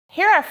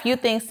Here are a few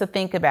things to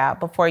think about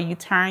before you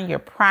turn your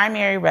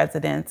primary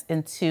residence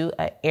into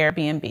an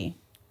Airbnb.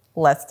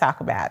 Let's talk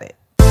about it.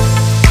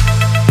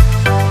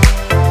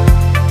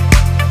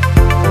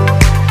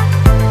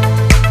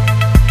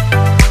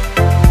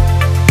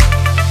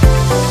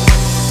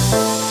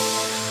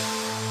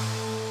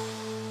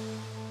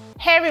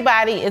 Hey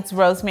everybody, it's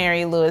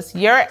Rosemary Lewis,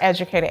 your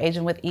educator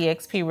agent with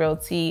eXp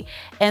Realty.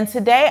 And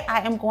today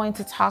I am going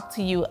to talk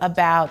to you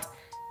about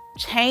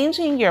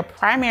changing your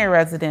primary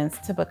residence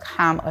to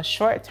become a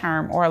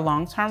short-term or a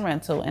long-term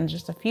rental, and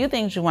just a few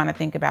things you want to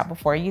think about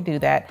before you do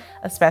that,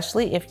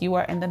 especially if you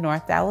are in the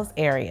North Dallas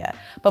area.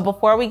 But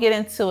before we get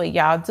into it,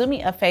 y'all, do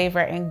me a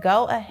favor and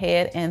go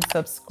ahead and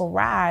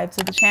subscribe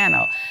to the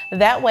channel.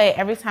 That way,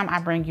 every time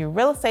I bring you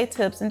real estate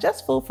tips and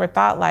just food for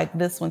thought like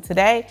this one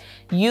today,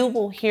 you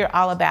will hear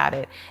all about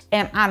it.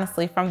 And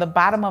honestly, from the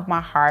bottom of my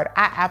heart,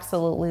 I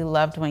absolutely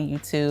love doing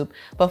YouTube.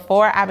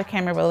 Before I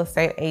became a real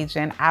estate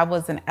agent, I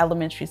was an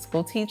elementary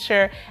school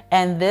teacher,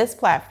 and this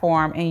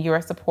platform and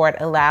your support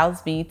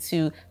allows me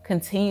to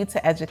continue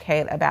to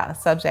educate about a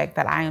subject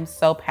that I am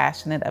so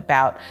passionate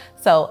about.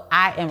 So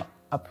I am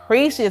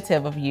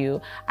appreciative of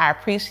you. I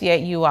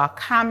appreciate you all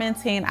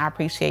commenting. I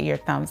appreciate your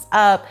thumbs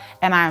up,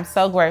 and I am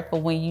so grateful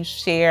when you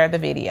share the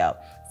video.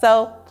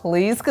 So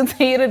please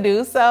continue to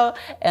do so,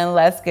 and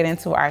let's get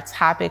into our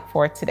topic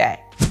for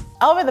today.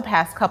 Over the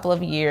past couple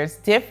of years,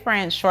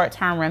 different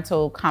short-term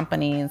rental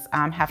companies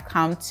have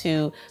come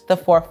to the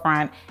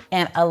forefront,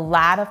 and a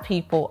lot of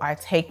people are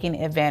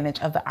taking advantage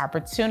of the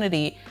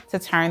opportunity to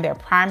turn their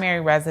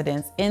primary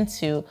residence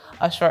into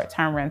a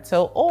short-term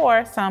rental,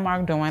 or some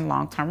are doing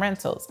long-term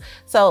rentals.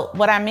 So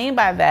what I mean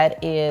by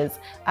that is,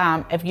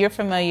 if you're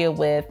familiar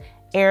with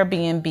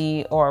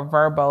Airbnb or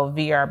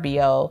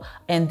VRBO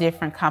and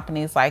different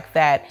companies like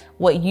that,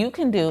 what you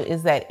can do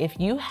is that if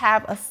you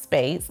have a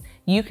space,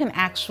 you can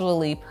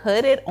actually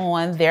put it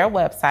on their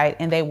website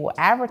and they will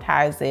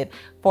advertise it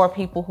for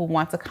people who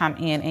want to come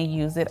in and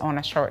use it on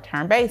a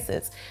short-term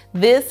basis.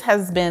 This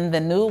has been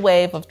the new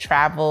wave of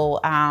travel,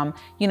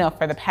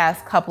 for the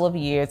past couple of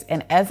years.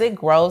 And as it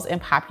grows in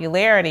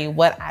popularity,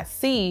 what I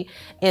see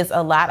is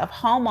a lot of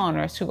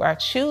homeowners who are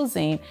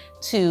choosing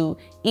to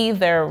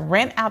either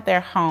rent out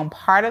their home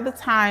part of the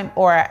time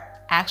or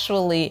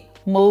actually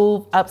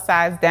move,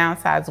 upsize,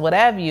 downsize,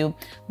 whatever you,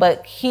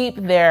 but keep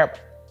their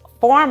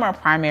former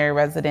primary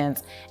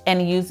residence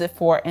and use it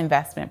for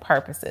investment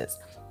purposes.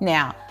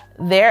 Now,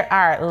 there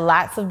are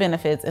lots of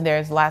benefits and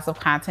there's lots of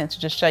content to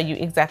just show you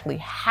exactly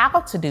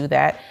how to do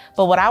that.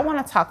 But what I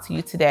want to talk to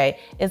you today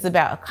is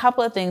about a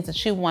couple of things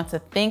that you want to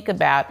think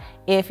about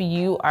if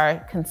you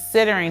are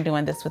considering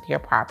doing this with your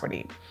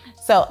property.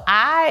 So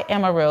I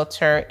am a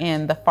realtor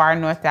in the far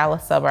North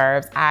Dallas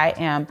suburbs. I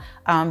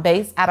am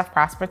based out of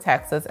Prosper,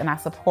 Texas, and I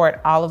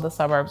support all of the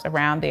suburbs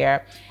around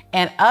there.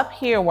 And up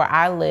here where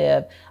I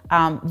live,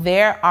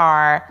 there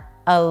are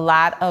a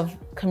lot of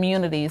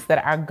communities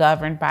that are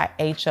governed by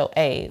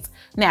HOAs.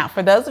 Now,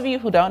 for those of you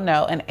who don't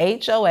know, an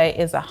HOA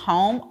is a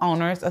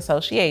homeowners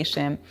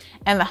association,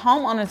 and the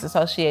homeowners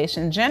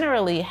association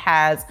generally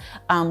has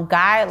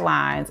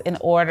guidelines in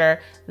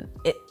order,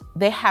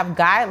 they have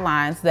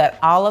guidelines that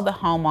all of the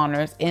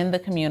homeowners in the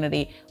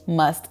community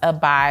must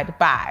abide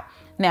by.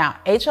 Now,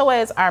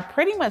 HOAs are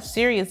pretty much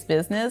serious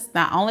business.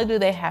 Not only do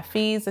they have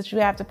fees that you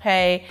have to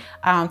pay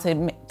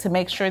to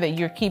make sure that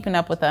you're keeping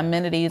up with the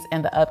amenities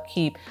and the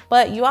upkeep,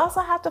 but you also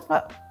have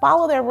to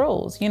follow their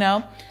rules,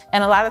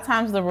 And a lot of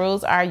times the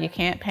rules are you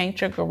can't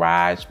paint your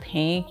garage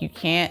pink, you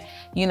can't,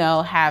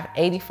 have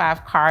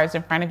 85 cars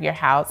in front of your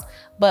house.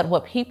 But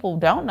what people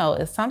don't know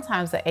is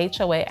sometimes the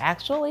HOA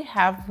actually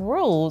have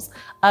rules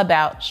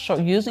about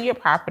using your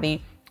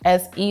property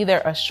as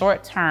either a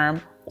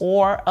short-term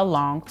or a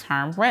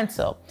long-term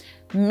rental.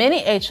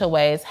 Many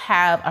HOAs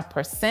have a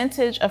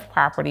percentage of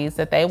properties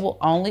that they will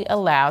only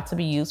allow to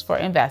be used for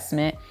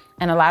investment,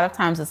 and a lot of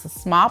times it's a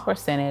small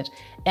percentage,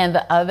 and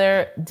the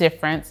other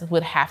difference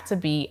would have to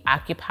be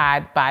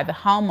occupied by the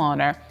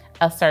homeowner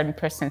a certain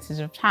percentage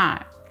of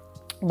time.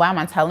 Why am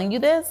I telling you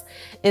this?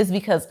 Is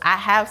because I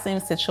have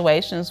seen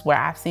situations where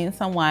I've seen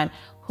someone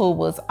who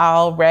was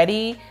all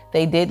ready.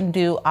 They didn't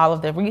do all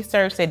of the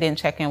research. They didn't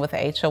check in with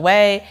the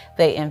HOA.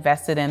 They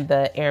invested in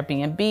the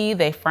Airbnb.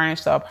 They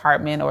furnished the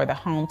apartment or the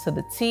home to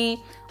the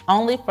T,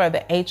 only for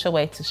the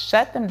HOA to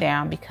shut them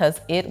down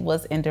because it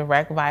was in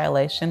direct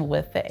violation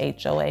with the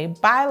HOA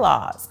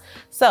bylaws.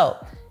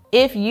 So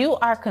if you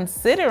are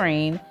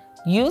considering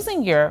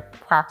using your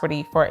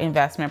property for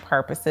investment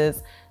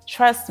purposes,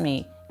 trust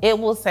me, it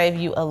will save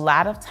you a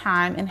lot of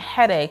time and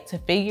headache to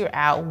figure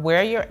out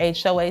where your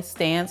HOA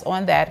stands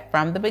on that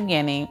from the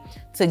beginning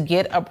to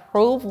get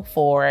approval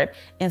for it,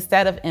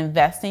 instead of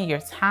investing your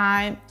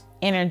time,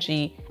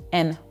 energy,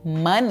 and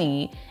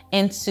money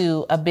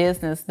into a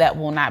business that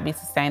will not be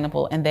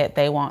sustainable and that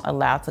they won't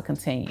allow to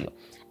continue.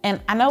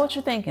 And I know what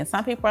you're thinking.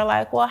 Some people are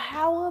like, well,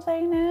 how will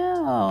they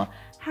know?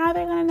 How are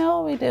they gonna know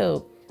what we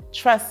do?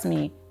 Trust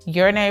me,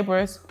 your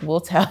neighbors will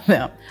tell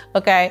them,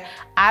 okay?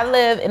 I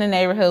live in a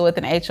neighborhood with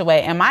an HOA,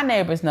 and my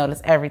neighbors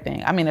notice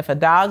everything. I mean, if a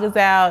dog is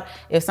out,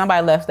 if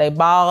somebody left their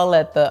ball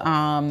at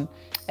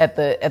at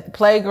the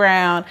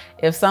playground,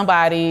 if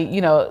somebody,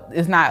 you know,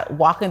 is not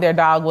walking their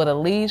dog with a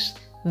leash,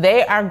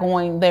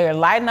 they're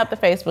lighting up the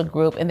Facebook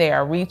group and they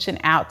are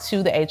reaching out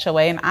to the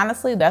HOA. And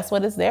honestly, that's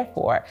what it's there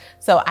for.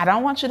 So I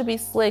don't want you to be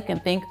slick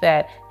and think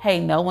that, hey,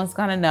 no one's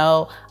gonna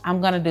know,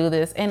 I'm gonna do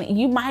this. And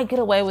you might get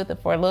away with it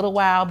for a little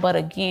while, but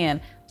again,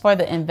 for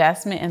the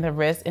investment and the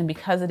risk, and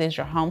because it is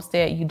your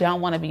homestead, you don't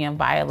wanna be in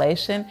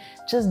violation.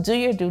 Just do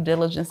your due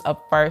diligence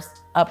up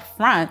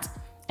front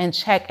and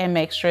check and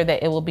make sure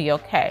that it will be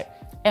okay.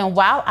 And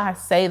while I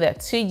say that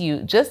to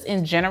you, just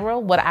in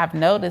general, what I've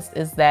noticed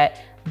is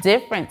that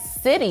different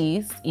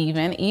cities,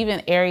 even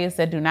areas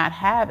that do not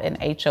have an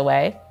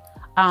HOA,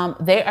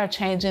 they are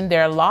changing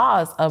their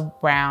laws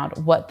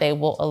around what they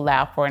will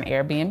allow for an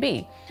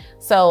Airbnb.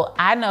 So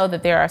I know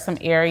that there are some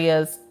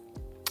areas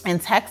in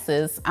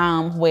Texas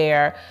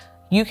where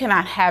you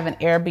cannot have an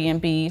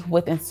Airbnb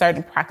within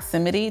certain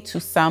proximity to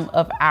some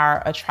of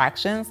our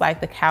attractions,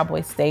 like the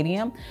Cowboy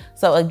Stadium.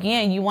 So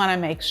again, you wanna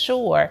make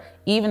sure,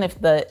 even if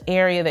the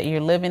area that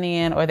you're living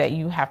in or that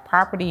you have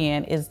property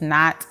in is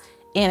not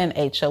in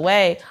an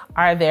HOA,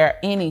 are there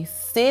any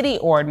city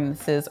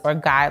ordinances or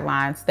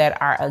guidelines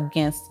that are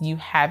against you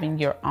having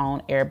your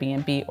own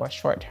Airbnb or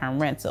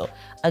short-term rental?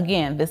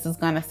 Again, this is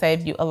gonna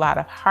save you a lot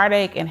of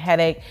heartache and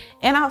headache,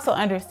 and also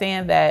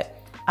understand that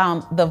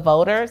the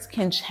voters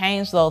can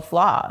change those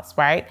laws,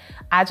 right?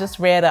 I just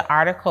read an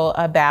article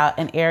about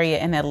an area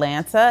in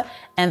Atlanta,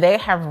 and they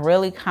have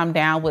really come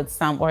down with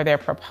or they're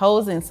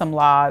proposing some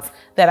laws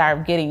that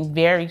are getting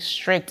very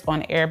strict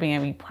on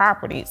Airbnb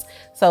properties.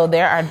 So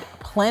there are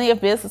plenty of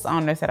business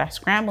owners that are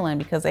scrambling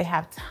because they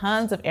have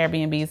tons of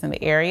Airbnbs in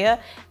the area,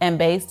 and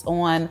based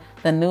on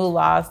the new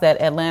laws that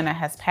Atlanta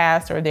has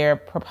passed or they're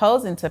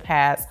proposing to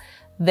pass,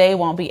 they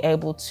won't be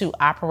able to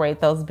operate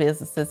those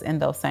businesses in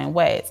those same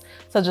ways.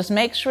 So just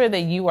make sure that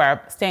you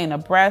are staying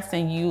abreast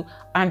and you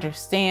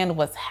understand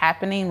what's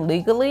happening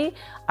legally,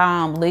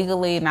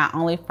 not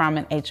only from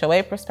an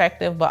HOA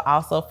perspective, but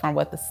also from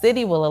what the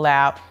city will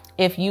allow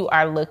if you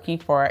are looking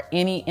for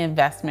any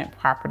investment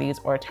properties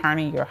or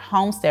turning your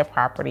homestead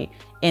property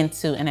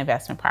into an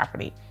investment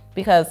property.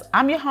 Because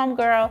I'm your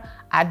homegirl,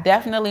 I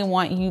definitely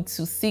want you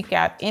to seek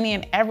out any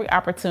and every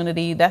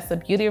opportunity. That's the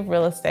beauty of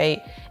real estate,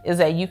 is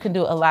that you can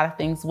do a lot of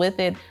things with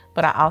it,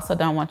 but I also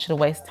don't want you to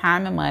waste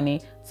time and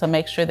money. So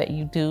make sure that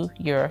you do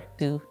your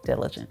due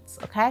diligence,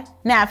 okay?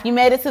 Now, if you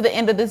made it to the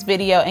end of this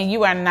video and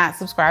you are not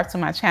subscribed to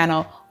my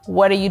channel,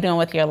 what are you doing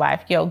with your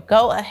life? Yo,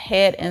 go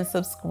ahead and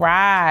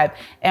subscribe.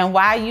 And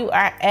while you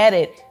are at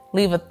it,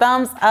 leave a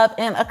thumbs up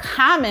and a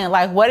comment.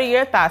 Like, what are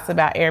your thoughts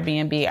about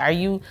Airbnb? Are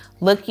you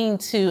looking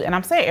to, and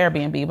I'm saying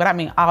Airbnb, but I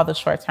mean all the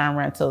short-term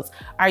rentals.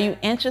 Are you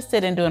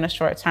interested in doing a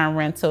short-term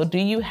rental? Do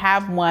you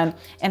have one?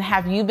 And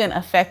have you been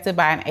affected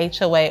by an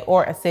HOA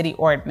or a city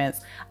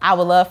ordinance? I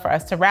would love for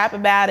us to rap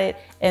about it.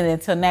 And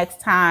until next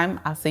time,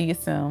 I'll see you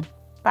soon.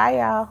 Bye,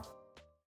 y'all.